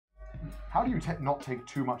How do you not take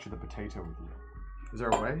too much of the potato with you? Is there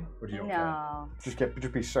a way? Or do you not care?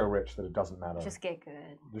 Just be so rich that it doesn't matter. Just get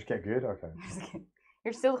good. Just get good? Okay.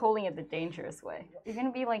 You're still holding it the dangerous way. You're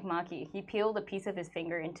gonna be like Maki. He peeled a piece of his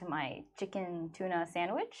finger into my chicken tuna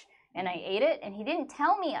sandwich, and I ate it, and he didn't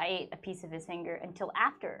tell me I ate a piece of his finger until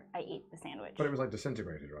after I ate the sandwich. But it was like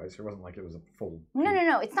disintegrated, right? So it wasn't like it was a full...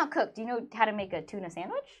 No, it's not cooked. Do you know how to make a tuna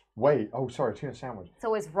sandwich? Wait, oh sorry, tuna sandwich.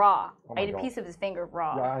 So it's raw. Oh I ate a piece of his finger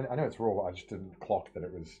raw. Yeah, I know it's raw, but I just didn't clock that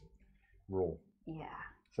it was raw. Yeah.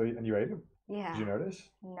 So, and you ate it? Yeah. Did you notice?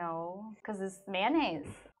 No, because it's mayonnaise.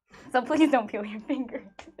 So please don't peel your finger.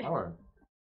 I won't.